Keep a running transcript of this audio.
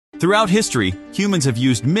Throughout history, humans have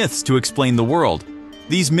used myths to explain the world.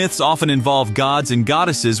 These myths often involve gods and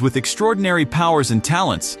goddesses with extraordinary powers and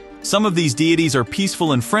talents. Some of these deities are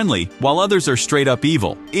peaceful and friendly, while others are straight-up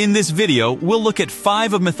evil. In this video, we'll look at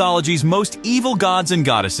 5 of mythology's most evil gods and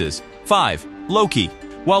goddesses. 5. Loki.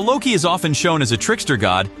 While Loki is often shown as a trickster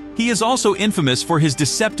god, he is also infamous for his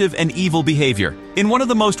deceptive and evil behavior. In one of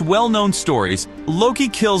the most well-known stories, Loki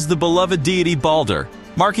kills the beloved deity Balder,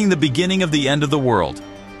 marking the beginning of the end of the world.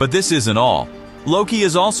 But this isn't all. Loki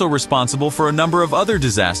is also responsible for a number of other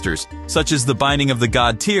disasters, such as the binding of the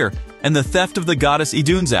god Tyr and the theft of the goddess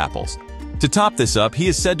Idun's apples. To top this up, he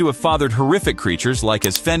is said to have fathered horrific creatures like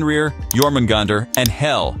as Fenrir, Jormungandr, and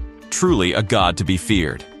Hel, truly a god to be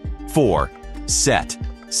feared. 4. Set.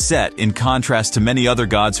 Set, in contrast to many other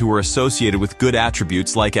gods who were associated with good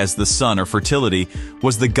attributes like as the sun or fertility,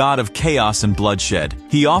 was the god of chaos and bloodshed.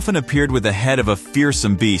 He often appeared with the head of a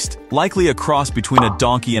fearsome beast, likely a cross between a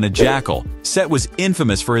donkey and a jackal. Set was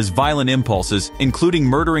infamous for his violent impulses, including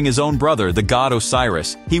murdering his own brother, the god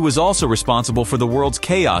Osiris. He was also responsible for the world's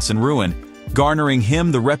chaos and ruin, garnering him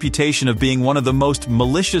the reputation of being one of the most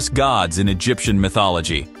malicious gods in Egyptian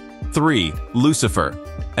mythology. 3. Lucifer.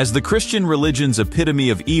 As the Christian religion's epitome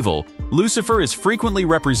of evil, Lucifer is frequently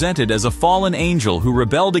represented as a fallen angel who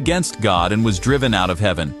rebelled against God and was driven out of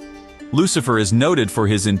heaven. Lucifer is noted for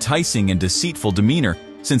his enticing and deceitful demeanor,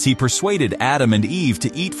 since he persuaded Adam and Eve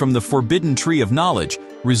to eat from the forbidden tree of knowledge,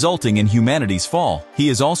 resulting in humanity's fall. He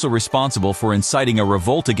is also responsible for inciting a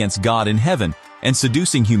revolt against God in heaven and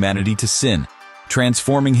seducing humanity to sin,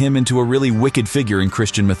 transforming him into a really wicked figure in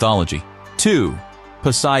Christian mythology. 2.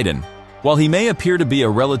 Poseidon. While he may appear to be a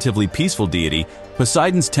relatively peaceful deity,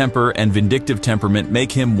 Poseidon's temper and vindictive temperament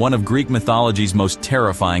make him one of Greek mythology's most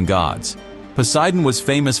terrifying gods. Poseidon was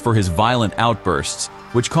famous for his violent outbursts,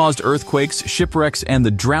 which caused earthquakes, shipwrecks, and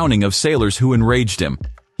the drowning of sailors who enraged him.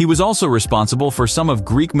 He was also responsible for some of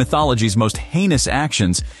Greek mythology's most heinous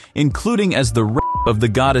actions, including as the rape of the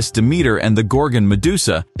goddess Demeter and the Gorgon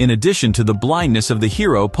Medusa, in addition to the blindness of the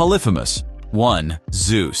hero Polyphemus. 1.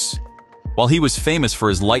 Zeus. While he was famous for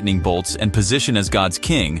his lightning bolts and position as God's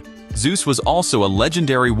king, Zeus was also a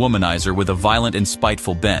legendary womanizer with a violent and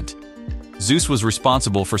spiteful bent. Zeus was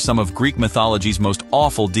responsible for some of Greek mythology's most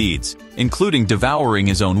awful deeds, including devouring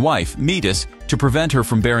his own wife, Metis, to prevent her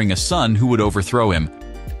from bearing a son who would overthrow him.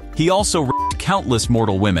 He also raped countless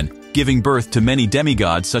mortal women, giving birth to many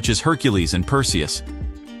demigods such as Hercules and Perseus.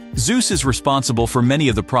 Zeus is responsible for many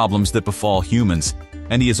of the problems that befall humans,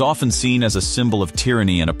 and he is often seen as a symbol of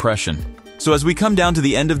tyranny and oppression. So as we come down to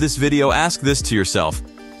the end of this video, ask this to yourself.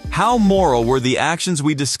 How moral were the actions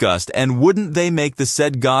we discussed, and wouldn't they make the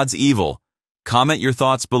said gods evil? Comment your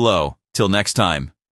thoughts below. Till next time.